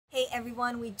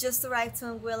everyone, we just arrived to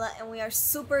Anguilla and we are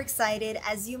super excited.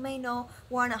 As you may know,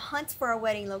 we're on a hunt for our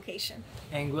wedding location.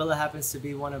 Anguilla happens to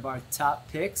be one of our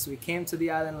top picks. We came to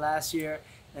the island last year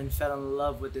and fell in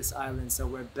love with this island, so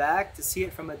we're back to see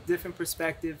it from a different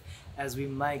perspective as we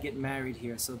might get married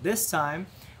here. So this time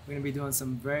we're going to be doing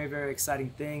some very exciting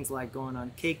things like going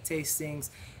on cake tastings,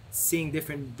 seeing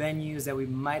different venues that we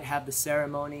might have the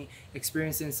ceremony,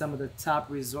 experiencing some of the top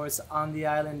resorts on the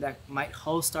island that might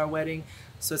host our wedding.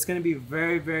 So it's going to be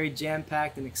very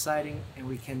jam-packed and exciting, and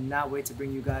we cannot wait to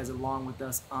bring you guys along with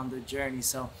us on the journey.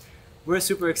 So we're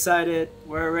super excited.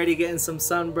 We're already getting some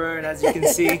sunburn, as you can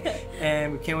see,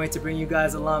 and we can't wait to bring you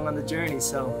guys along on the journey.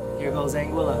 So here goes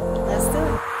Anguilla. Let's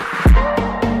do it.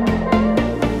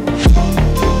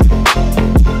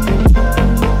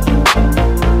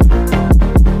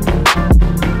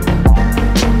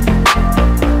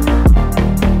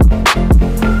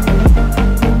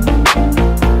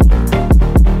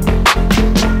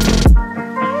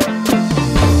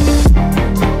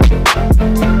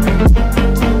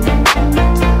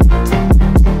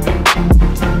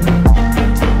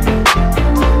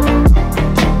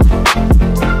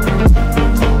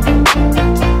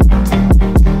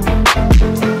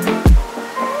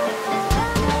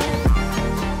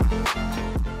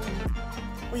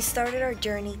 We started our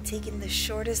journey taking the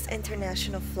shortest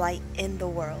international flight in the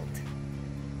world.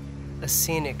 A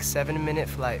scenic 7-minute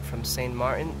flight from St.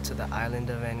 Martin to the island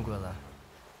of Anguilla.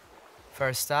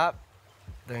 First stop,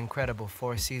 the incredible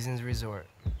Four Seasons Resort.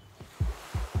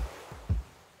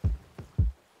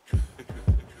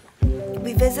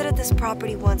 We visited this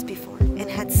property once before and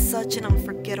had such an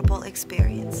unforgettable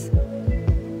experience.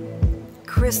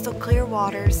 Crystal clear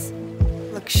waters,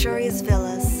 luxurious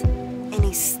villas, and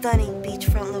a stunning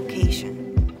beachfront location.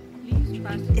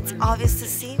 It's obvious to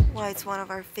see why it's one of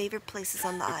our favorite places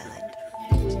on the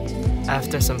island.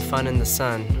 After some fun in the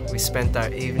sun, we spent our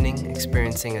evening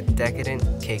experiencing a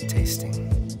decadent cake tasting.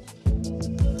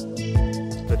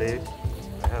 Today,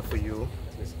 I have for you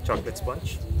this chocolate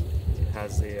sponge. It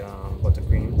has a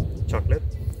buttercream chocolate.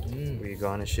 We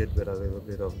garnish it with a little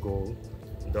bit of gold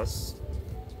dust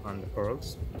on the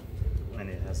pearls, and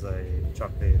it has a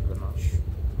chocolate ganache.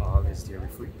 All is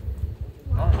dairy-free.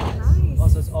 Wow, nice.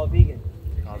 Also, it's all vegan.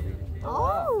 All vegan.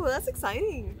 Oh, that's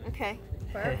exciting. Okay,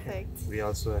 perfect. We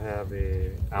also have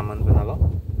a almond vanilla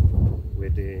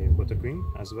with a buttercream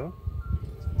as well,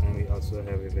 and we also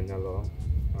have a vanilla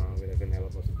with a vanilla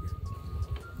buttercream.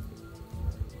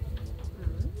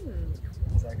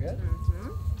 Is that good?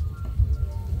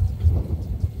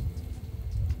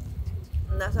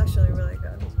 That's actually really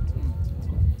good.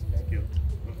 Thank you.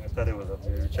 I thought it was a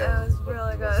very challenge. That was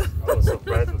really good. I was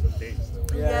surprised with the taste.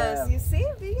 Yes, you see,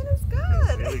 vegan is It's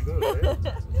good. really good, right?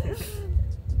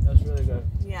 That's really good.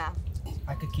 Yeah.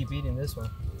 I could keep eating this one.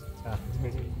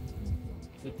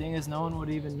 The thing is, no one would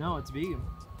even know it's vegan.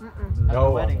 At the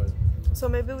wedding. So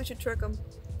maybe we should trick them.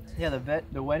 Yeah,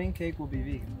 the wedding cake will be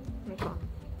vegan. Okay.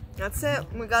 That's it.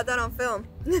 We got that on film.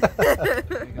 We got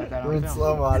that We're on in film.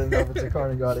 slow-mo. I didn't know if it's a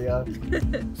carnivore yet.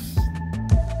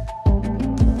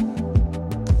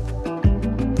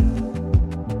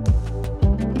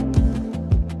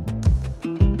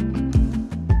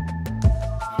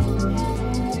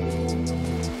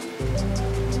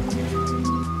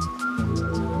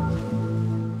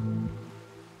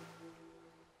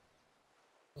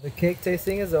 The cake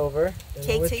tasting is over. And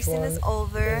Cake which tasting is one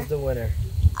over. is the winner?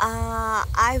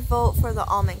 I vote for the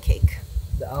almond cake.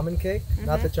 The almond cake,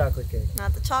 not the chocolate cake.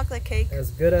 Not the chocolate cake. As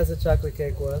good as the chocolate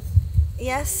cake was.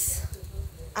 Yes.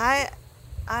 I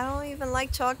don't even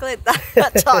like chocolate.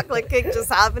 That chocolate cake just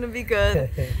happened to be good.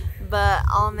 But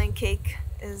almond cake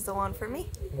is the one for me.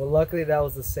 Well, luckily that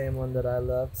was the same one that I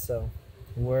loved, so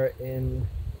we're in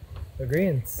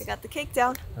agreement. We got the cake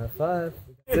down. High five.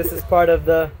 This is part of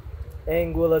the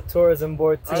Anguilla Tourism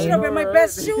Board team. I should wear my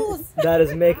best shoes. That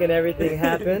is making everything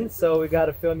happen. So we got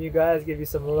to film you guys, give you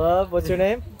some love. What's your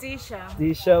name? Disha.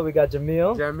 Disha. We got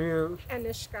Jamil,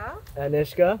 Anishka.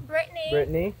 Anishka, Brittany.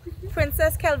 Brittany,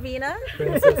 Princess Calvina.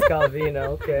 Princess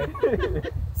Calvina. Okay.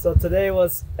 So today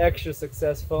was extra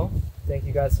successful. Thank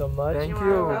you guys so much. Thank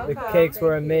The you. cakes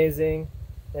were amazing,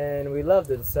 and we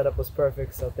loved it. The setup was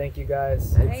perfect. So thank you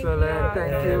guys. Excellent.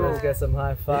 And let's get some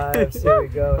high fives. Here we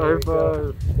go. Here we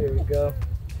go. Here we go.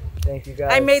 Thank you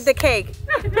guys. I made the cake.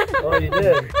 Oh, you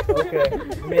did? Okay.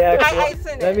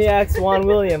 Let me ask Juan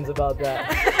Williams about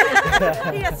that.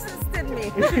 He assisted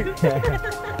me.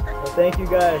 Well, thank you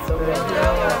guys so much.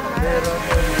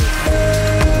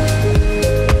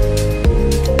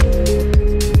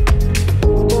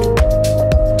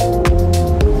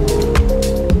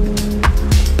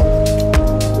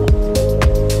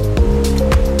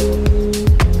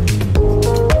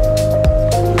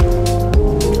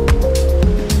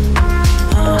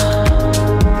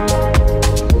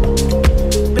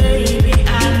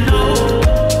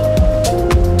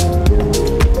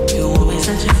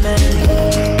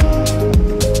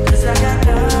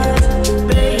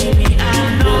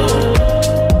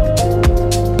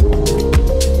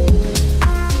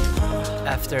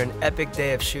 epic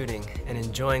day of shooting and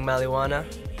enjoying marijuana,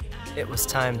 it was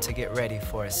time to get ready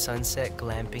for a sunset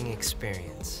glamping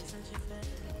experience.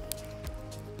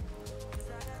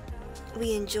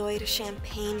 We enjoyed a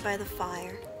champagne by the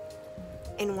fire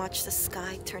and watched the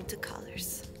sky turn to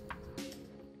colors.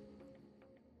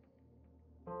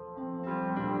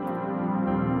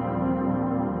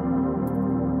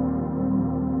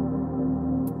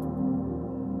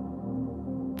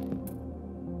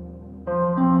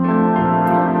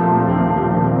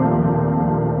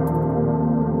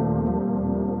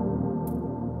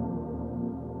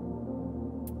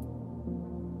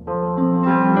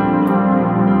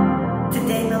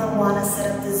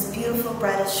 Set up this beautiful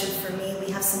bridal shoot for me.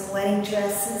 We have some wedding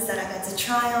dresses that I got to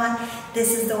try on.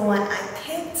 This is the one I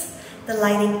picked. The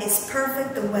lighting is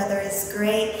perfect, the weather is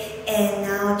great, and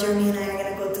now Jeremy and I are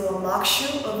gonna go do a mock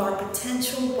shoot of our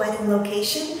potential wedding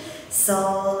location.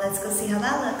 So let's go see how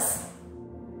that looks.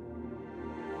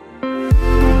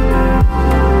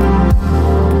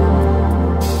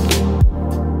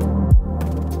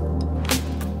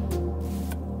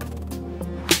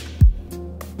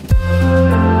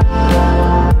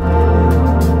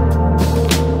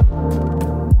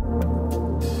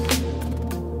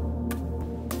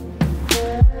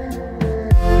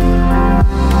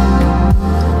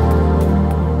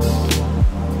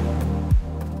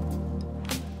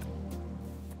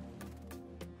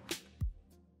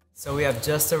 So we have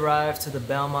just arrived to the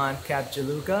Belmont Cap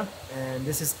Juluca, and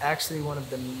this is actually one of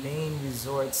the main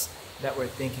resorts that we're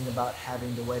thinking about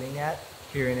having the wedding at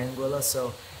here in Anguilla.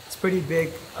 So it's pretty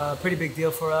big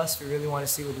deal for us. We really want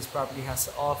to see what this property has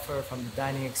to offer, from the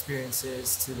dining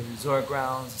experiences to the resort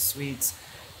grounds, the suites.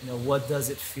 You know, what does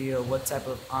it feel? What type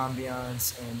of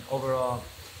ambiance and overall,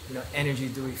 you know, energy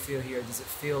do we feel here? Does it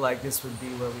feel like this would be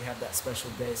where we have that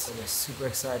special day? So we're super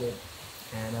excited,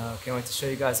 and can't wait to show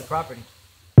you guys the property.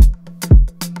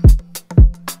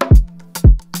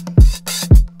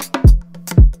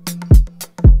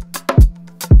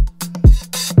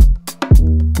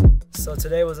 So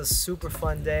today was a super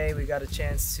fun day. We got a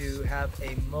chance to have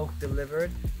a moke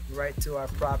delivered right to our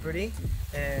property,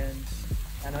 and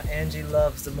I know Angie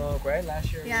loves the moke, right?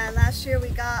 Last year? Yeah, last year we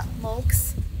got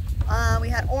mokes. We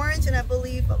had orange and I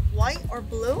believe white or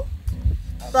blue.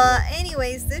 But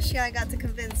anyways, this year I got to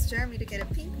convince Jeremy to get a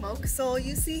pink moke. So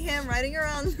you see him riding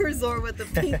around the resort with the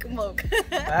pink moke.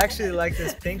 I actually like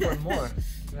this pink one more.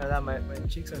 You know, that my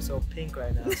cheeks are so pink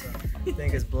right now, so I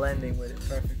think it's blending with it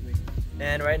perfectly.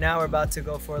 And right now we're about to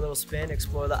go for a little spin,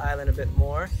 explore the island a bit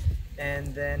more,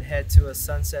 and then head to a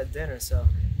sunset dinner. So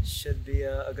should be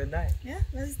a good night. Yeah,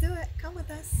 let's do it. Come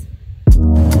with us.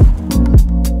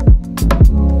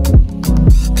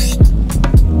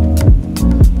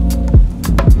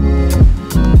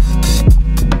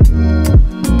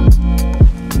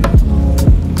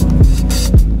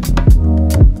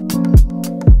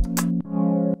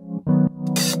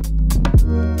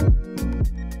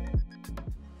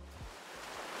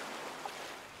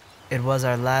 It was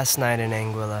our last night in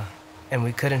Anguilla, and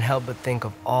we couldn't help but think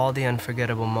of all the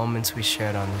unforgettable moments we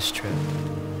shared on this trip.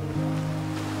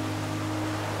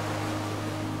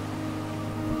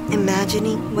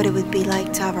 Imagining what it would be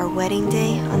like to have our wedding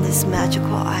day on this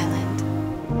magical island.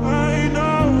 I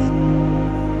know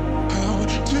how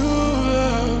to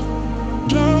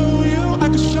love. Show you, I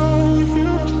can show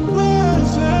you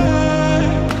what's it.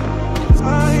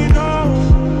 I know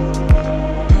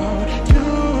how to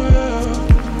love.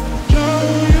 Show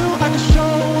you, I can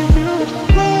show you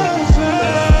what's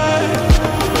it.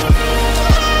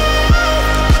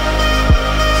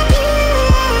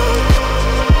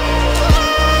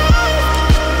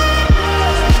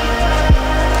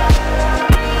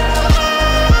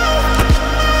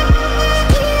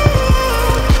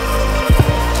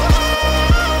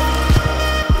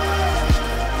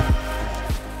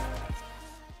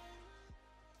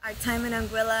 Our time in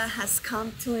Anguilla has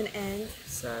come to an end.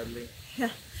 Sadly. Yeah.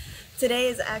 Today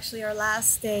is actually our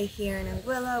last day here in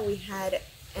Anguilla. We had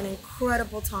an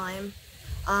incredible time.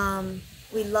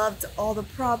 We loved all the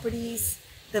properties,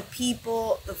 the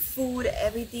people, the food,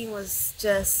 everything was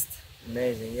just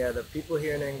Amazing. Yeah, the people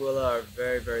here in Anguilla are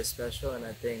very, very special, and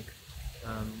I think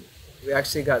we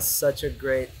actually got such a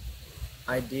great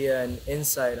idea and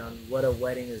insight on what a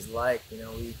wedding is like. You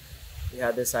know, we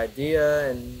had this idea,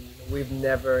 and we've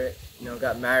never, you know,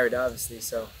 got married, obviously.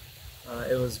 So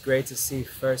it was great to see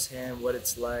firsthand what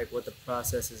it's like, what the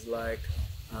process is like.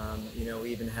 You know, we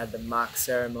even had the mock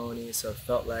ceremony, so it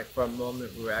felt like for a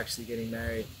moment we were actually getting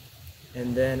married.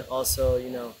 And then also, you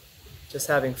know, just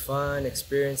having fun,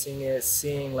 experiencing it,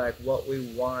 seeing like what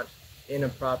we want in a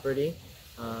property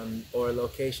or a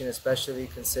location, especially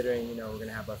considering, you know, we're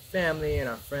gonna have our family and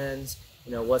our friends.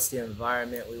 what's the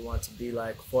environment we want to be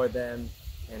like for them,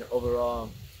 and overall.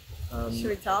 Should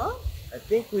we tell them? I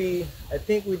think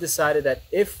we decided that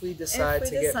if we decide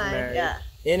to get married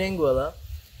in Anguilla,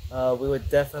 we would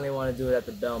definitely want to do it at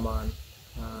the Belmont.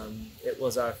 It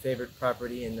was our favorite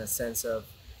property in the sense of,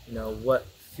 what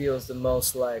feels the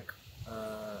most like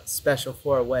special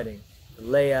for a wedding. The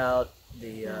layout,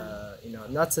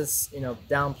 not to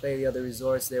downplay the other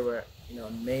resorts. They were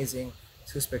amazing,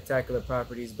 two spectacular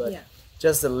properties, but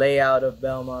just the layout of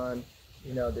Belmont.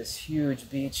 This huge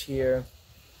beach here,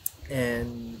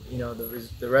 and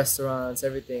the restaurants,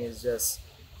 everything is just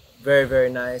very, very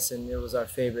nice, and it was our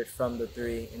favorite from the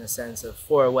three in a sense of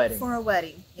for a wedding. For a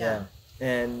wedding, yeah.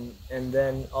 And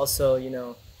then also,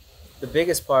 the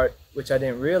biggest part, which I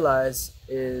didn't realize,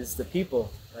 is the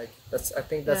people. Like I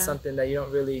think that's something that you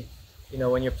don't really,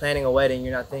 when you're planning a wedding,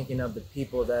 you're not thinking of the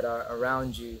people that are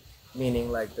around you,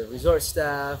 meaning like the resort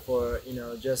staff or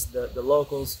just the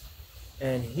locals.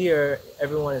 And here,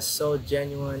 everyone is so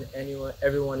genuine.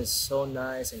 Everyone is so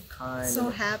nice and kind. So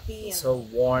and happy. And so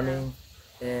warming.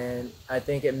 And I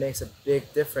think it makes a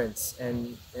big difference.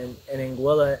 And in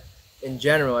Anguilla, in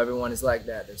general, everyone is like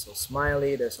that. They're so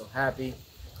smiley, they're so happy,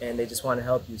 and they just want to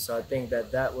help you. So I think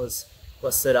that was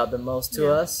what stood out the most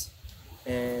to us.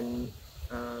 And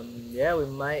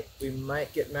we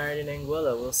might get married in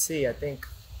Anguilla. We'll see. I think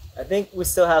we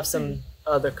still have some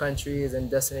other countries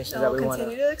and destinations that we want to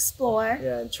continue to explore.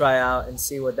 Yeah, and try out and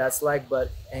see what that's like.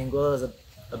 But Anguilla is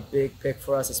a big pick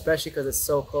for us, especially because it's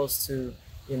so close to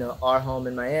our home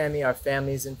in Miami. Our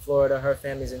family's in Florida, her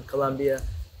family's in Colombia,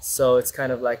 so it's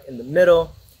kind of like in the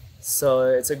middle. So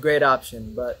it's a great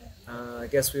option, but I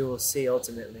guess we will see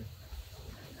ultimately.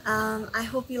 I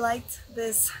hope you liked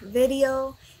this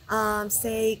video.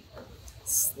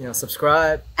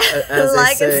 Subscribe. As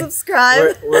like they say. and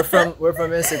subscribe. We're from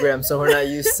Instagram, so we're not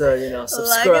used to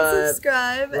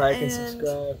subscribe. Like and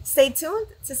subscribe. Stay tuned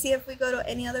to see if we go to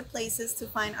any other places to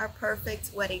find our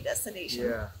perfect wedding destination.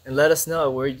 Yeah, and let us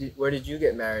know where did you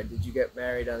get married? Did you get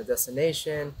married on a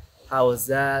destination? How was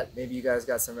that? Maybe you guys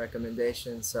got some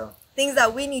recommendations. So things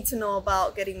that we need to know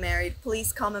about getting married,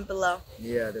 please comment below.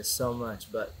 Yeah, there's so much.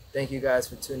 But thank you guys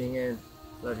for tuning in.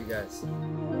 Love you guys.